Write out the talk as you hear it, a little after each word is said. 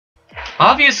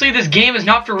Obviously, this game is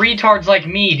not for retards like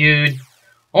me, dude.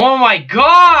 Oh my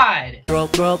god! Throw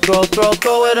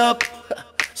it up.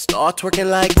 Start twerking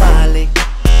like Miley.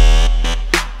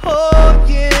 Oh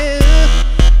yeah.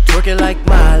 Twerking like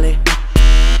Miley.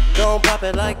 Don't pop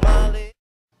it like Miley.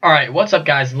 Alright, what's up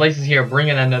guys? Laces here,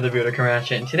 bringing another video to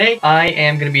Karachi. And today, I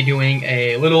am going to be doing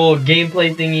a little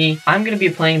gameplay thingy. I'm going to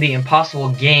be playing the Impossible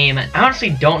game. I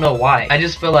honestly don't know why. I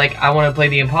just feel like I want to play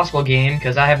the Impossible game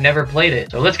because I have never played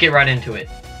it. So let's get right into it.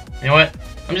 You know what?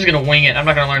 I'm just going to wing it. I'm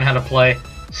not going to learn how to play.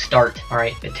 Start.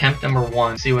 Alright, attempt number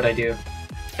 1. See what I do.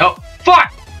 Oh,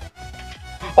 fuck!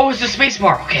 Oh, it's the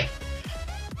spacebar. Okay.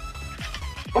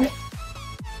 Oh.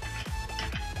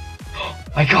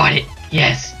 I got it.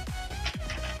 Yes.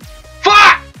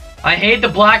 Fuck! I hate the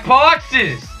black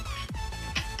boxes.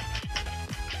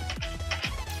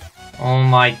 Oh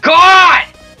my god!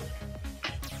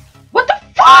 What the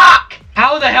fuck?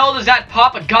 How the hell does that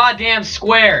pop a goddamn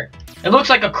square? It looks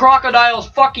like a crocodile's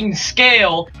fucking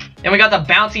scale. And we got the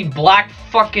bouncy black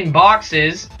fucking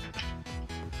boxes.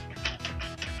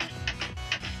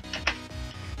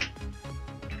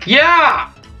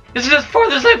 Yeah! This is as far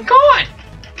as I've gone!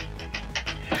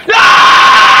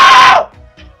 No!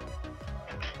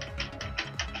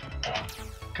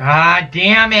 God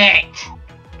damn it!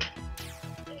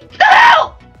 What the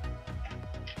hell?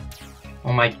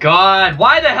 Oh my god,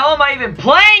 why the hell am I even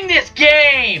playing this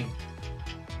game?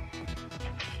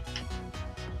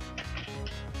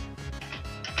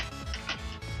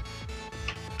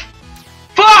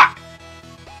 Fuck!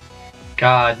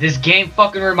 God, this game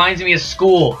fucking reminds me of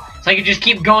school. It's like you just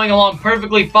keep going along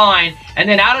perfectly fine, and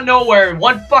then out of nowhere,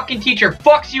 one fucking teacher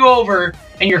fucks you over,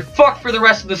 and you're fucked for the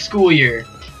rest of the school year.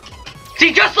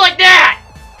 See, just like that!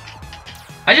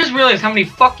 I just realized how many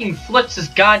fucking flips this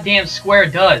goddamn square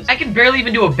does. I can barely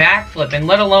even do a backflip, and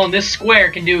let alone this square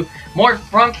can do more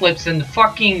front flips than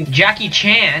fucking Jackie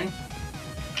Chan.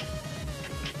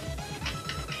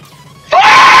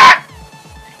 Fuck!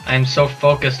 I'm so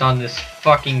focused on this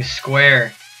fucking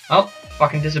square. Oh.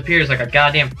 Fucking disappears like a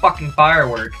goddamn fucking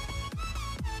firework.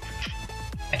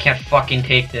 I can't fucking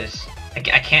take this. I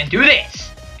can't do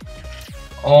this!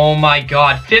 Oh my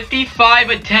god, 55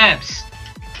 attempts!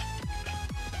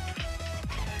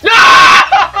 No!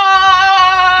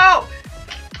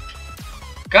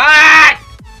 God!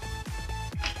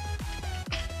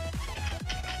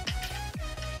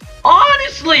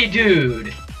 Honestly,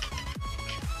 dude!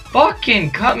 Fucking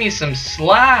cut me some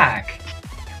slack.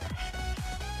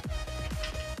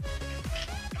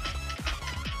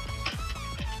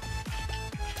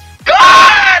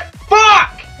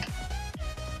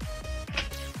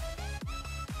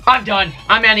 I'm done.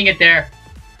 I'm ending it there.